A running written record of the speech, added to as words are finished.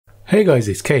Hey guys,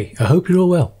 it's Kay. I hope you're all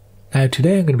well. Now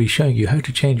today I'm going to be showing you how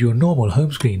to change your normal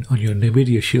home screen on your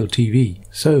Nvidia Shield TV.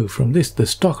 So from this, the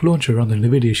stock launcher on the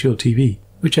Nvidia Shield TV,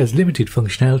 which has limited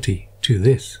functionality, to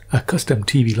this, a custom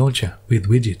TV launcher with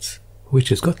widgets, which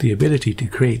has got the ability to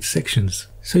create sections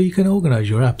so you can organize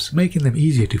your apps, making them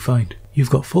easier to find. You've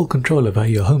got full control of how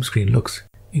your home screen looks,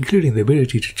 including the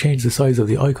ability to change the size of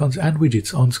the icons and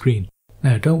widgets on screen.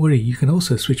 Now don't worry, you can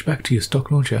also switch back to your stock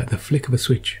launcher at the flick of a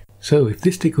switch. So if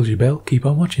this tickles your bell, keep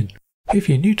on watching. If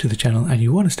you're new to the channel and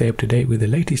you want to stay up to date with the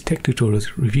latest tech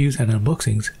tutorials, reviews and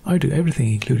unboxings, I do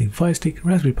everything including Fire Stick,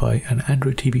 Raspberry Pi and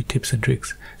Android TV tips and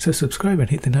tricks, so subscribe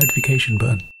and hit the notification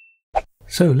button.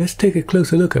 So let's take a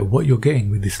closer look at what you're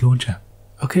getting with this launcher.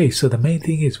 Okay, so the main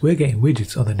thing is we're getting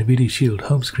widgets on the Nvidia Shield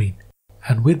home screen,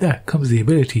 and with that comes the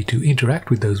ability to interact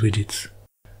with those widgets.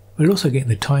 We're also getting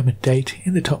the time and date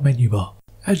in the top menu bar.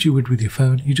 As you would with your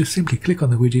phone, you just simply click on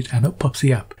the widget and up pops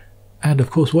the app. And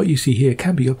of course what you see here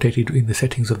can be updated in the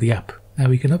settings of the app. Now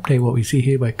we can update what we see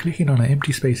here by clicking on an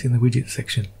empty space in the widget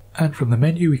section. And from the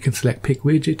menu we can select pick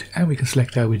widget and we can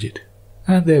select our widget.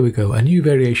 And there we go, a new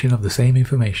variation of the same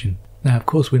information. Now of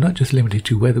course we're not just limited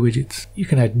to weather widgets, you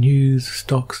can add news,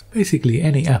 stocks, basically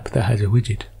any app that has a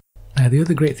widget. Now the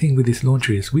other great thing with this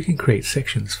launcher is we can create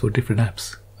sections for different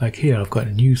apps. Like here I've got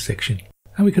a news section.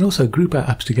 And we can also group our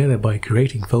apps together by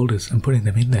creating folders and putting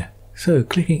them in there. So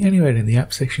clicking anywhere in the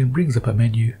app section brings up a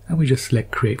menu and we just select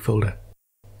create folder.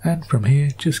 And from here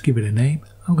just give it a name.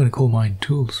 I'm going to call mine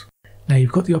tools. Now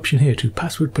you've got the option here to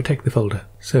password protect the folder.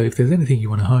 So if there's anything you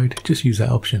want to hide, just use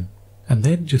that option. And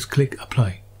then just click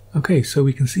apply. Okay, so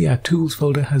we can see our tools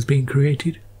folder has been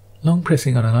created. Long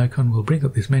pressing on an icon will bring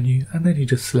up this menu and then you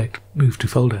just select move to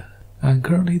folder. And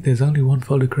currently there's only one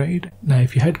folder created. Now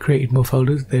if you had created more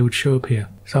folders, they would show up here.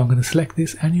 So I'm going to select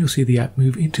this and you'll see the app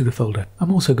move into the folder.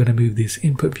 I'm also going to move this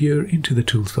input viewer into the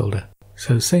tools folder.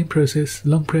 So same process,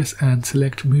 long press and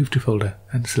select move to folder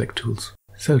and select tools.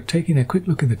 So taking a quick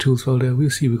look in the tools folder,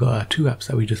 we'll see we've got our two apps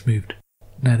that we just moved.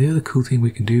 Now the other cool thing we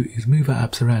can do is move our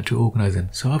apps around to organize them.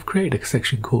 So I've created a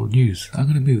section called news. I'm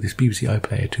going to move this BBC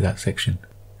iPlayer to that section.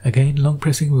 Again, long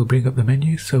pressing will bring up the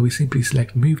menu, so we simply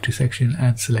select move to section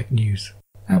and select news.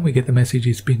 And we get the message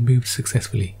it's been moved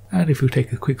successfully. And if we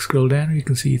take a quick scroll down, you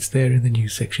can see it's there in the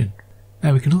news section.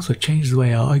 Now we can also change the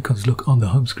way our icons look on the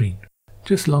home screen.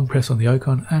 Just long press on the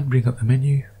icon and bring up the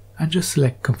menu and just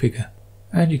select configure.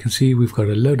 And you can see we've got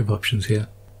a load of options here.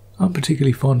 I'm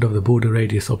particularly fond of the border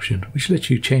radius option, which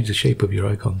lets you change the shape of your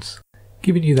icons,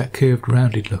 giving you that curved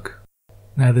rounded look.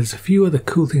 Now there's a few other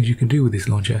cool things you can do with this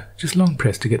launcher. Just long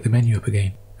press to get the menu up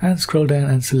again and scroll down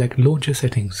and select launcher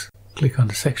settings. Click on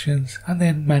the sections and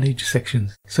then manage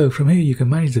sections. So from here you can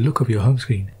manage the look of your home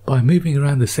screen by moving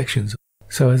around the sections.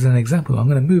 So as an example, I'm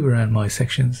going to move around my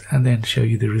sections and then show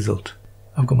you the result.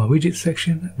 I've got my widget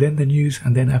section, then the news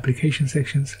and then application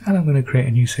sections, and I'm going to create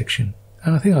a new section.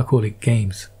 And I think I'll call it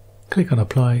games. Click on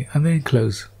apply and then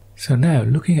close. So now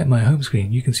looking at my home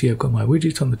screen, you can see I've got my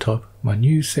widgets on the top, my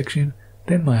news section,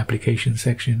 then my application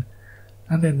section,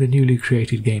 and then the newly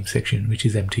created game section, which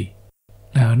is empty.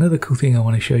 Now another cool thing I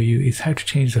want to show you is how to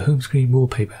change the home screen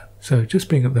wallpaper. So just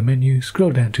bring up the menu, scroll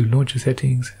down to launcher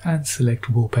settings and select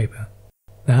wallpaper.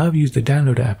 Now I've used the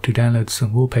downloader app to download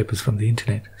some wallpapers from the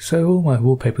internet, so all my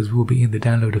wallpapers will be in the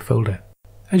downloader folder.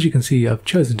 As you can see, I've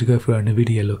chosen to go for a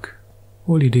Nvidia look.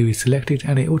 All you do is select it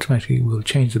and it automatically will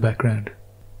change the background.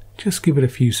 Just give it a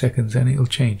few seconds and it'll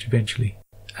change eventually.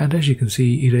 And as you can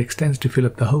see, it extends to fill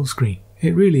up the whole screen.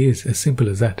 It really is as simple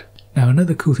as that. Now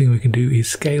another cool thing we can do is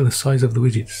scale the size of the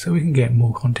widgets so we can get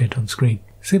more content on screen.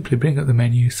 Simply bring up the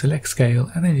menu, select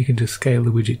scale, and then you can just scale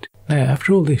the widget. Now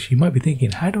after all this, you might be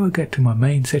thinking, how do I get to my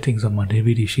main settings on my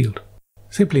Nvidia Shield?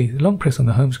 Simply long press on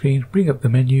the home screen, bring up the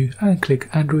menu and click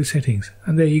Android settings,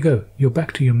 and there you go, you're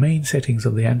back to your main settings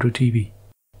of the Android TV.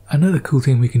 Another cool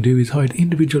thing we can do is hide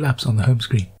individual apps on the home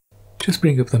screen. Just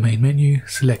bring up the main menu,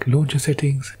 select launcher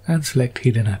settings and select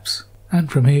hidden apps.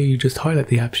 And from here you just highlight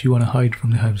the apps you want to hide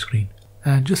from the home screen.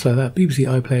 And just like that, BBC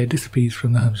iPlayer disappears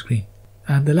from the home screen.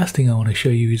 And the last thing I want to show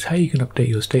you is how you can update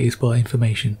your status bar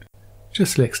information.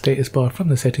 Just select status bar from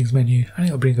the settings menu and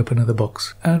it'll bring up another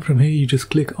box. And from here you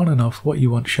just click on and off what you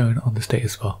want shown on the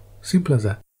status bar. Simple as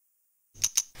that.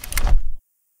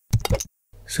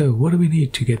 So what do we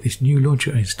need to get this new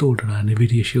launcher installed on our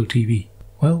Nvidia Shield TV?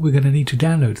 Well, we're going to need to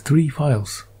download 3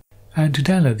 files. And to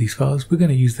download these files, we're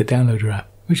going to use the downloader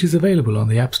app, which is available on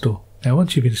the App Store. Now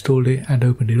once you've installed it and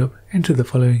opened it up, enter the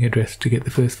following address to get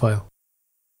the first file.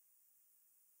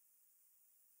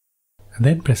 And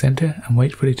then press enter and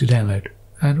wait for it to download.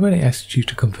 And when it asks you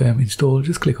to confirm install,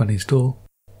 just click on install.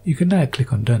 You can now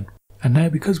click on done. And now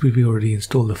because we've already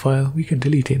installed the file, we can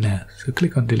delete it now, so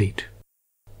click on delete.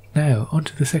 Now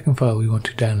onto the second file we want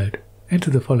to download. Enter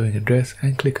the following address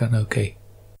and click on OK.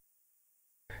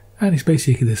 And it's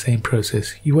basically the same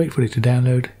process. You wait for it to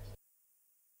download,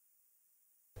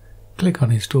 click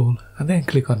on install, and then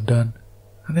click on done,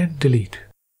 and then delete.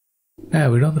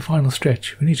 Now we're on the final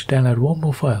stretch. We need to download one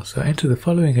more file, so enter the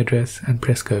following address and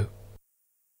press go.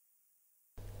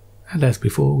 And as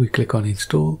before, we click on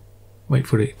install, wait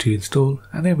for it to install,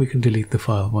 and then we can delete the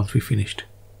file once we've finished.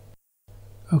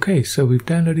 Okay, so we've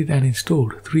downloaded and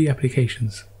installed 3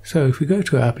 applications. So if we go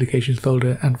to our applications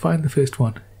folder and find the first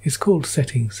one, it's called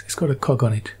settings. It's got a cog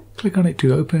on it. Click on it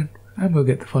to open and we'll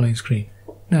get the following screen.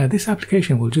 Now this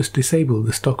application will just disable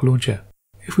the stock launcher.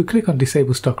 If we click on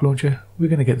disable stock launcher, we're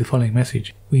going to get the following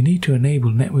message. We need to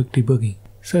enable network debugging.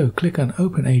 So click on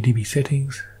open ADB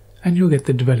settings and you'll get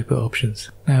the developer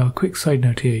options. Now a quick side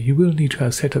note here, you will need to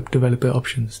have set up developer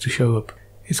options to show up.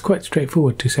 It's quite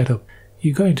straightforward to set up.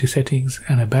 You go into settings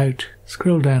and about,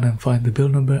 scroll down and find the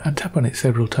build number and tap on it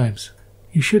several times.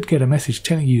 You should get a message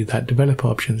telling you that developer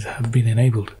options have been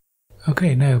enabled.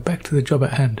 Okay, now back to the job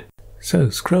at hand.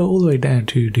 So scroll all the way down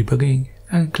to debugging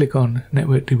and click on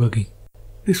network debugging.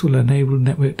 This will enable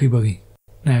network debugging.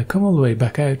 Now come all the way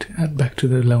back out and back to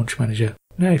the launch manager.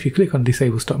 Now if you click on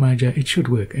disable stock manager, it should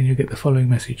work and you'll get the following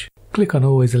message. Click on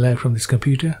always allow from this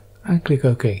computer and click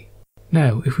OK.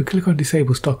 Now if we click on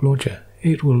disable stock launcher,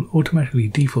 it will automatically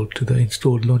default to the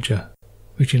installed launcher,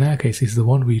 which in our case is the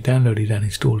one we downloaded and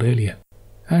installed earlier.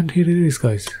 And here it is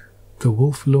guys, the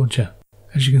Wolf launcher.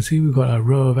 As you can see, we've got our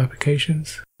row of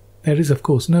applications. There is of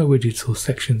course no widgets or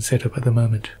sections set up at the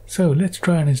moment. So let's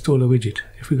try and install a widget.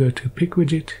 If we go to pick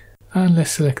widget and let's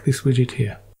select this widget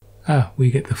here. We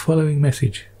get the following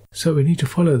message. So we need to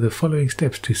follow the following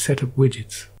steps to set up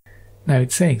widgets. Now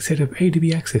it's saying set up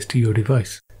ADB access to your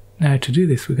device. Now to do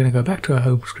this, we're going to go back to our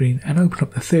home screen and open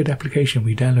up the third application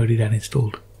we downloaded and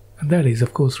installed. And that is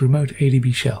of course Remote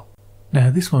ADB Shell.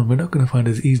 Now this one we're not going to find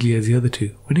as easily as the other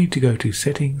two. We need to go to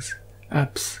settings,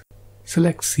 apps,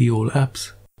 select see all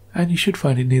apps, and you should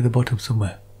find it near the bottom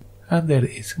somewhere. And there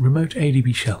it is, Remote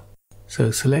ADB Shell. So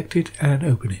select it and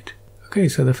open it. Okay,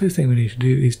 so the first thing we need to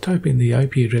do is type in the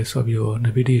IP address of your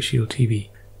Nvidia Shield TV.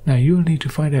 Now you will need to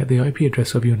find out the IP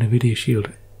address of your Nvidia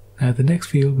Shield. Now the next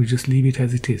field we just leave it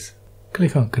as it is.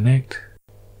 Click on connect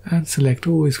and select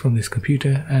always from this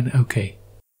computer and OK.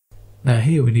 Now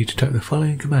here we need to type the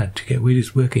following command to get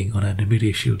widgets working on our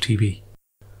Nvidia Shield TV.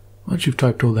 Once you've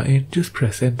typed all that in, just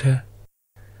press enter.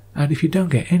 And if you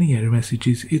don't get any error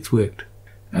messages, it's worked.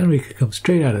 And we can come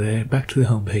straight out of there back to the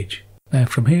home page. Now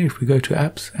from here, if we go to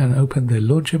apps and open the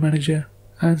launcher manager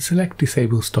and select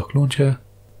disable stock launcher.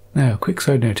 Now quick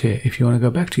side note here, if you want to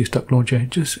go back to your stock launcher,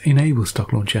 just enable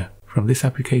stock launcher from this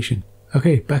application.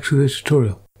 Okay, back to the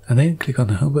tutorial and then click on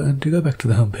the home button to go back to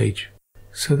the home page.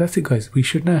 So that's it guys, we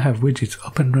should now have widgets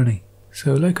up and running.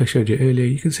 So like I showed you earlier,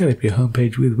 you can set up your home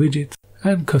page with widgets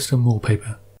and custom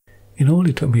wallpaper. In all,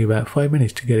 it took me about 5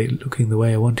 minutes to get it looking the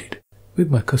way I wanted, with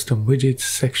my custom widgets,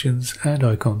 sections and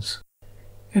icons.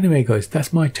 Anyway guys,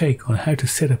 that's my take on how to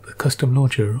set up a custom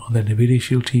launcher on the Nvidia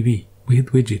Shield TV with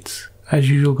widgets. As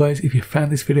usual guys, if you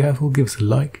found this video helpful, give us a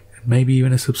like and maybe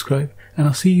even a subscribe, and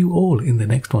I'll see you all in the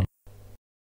next one.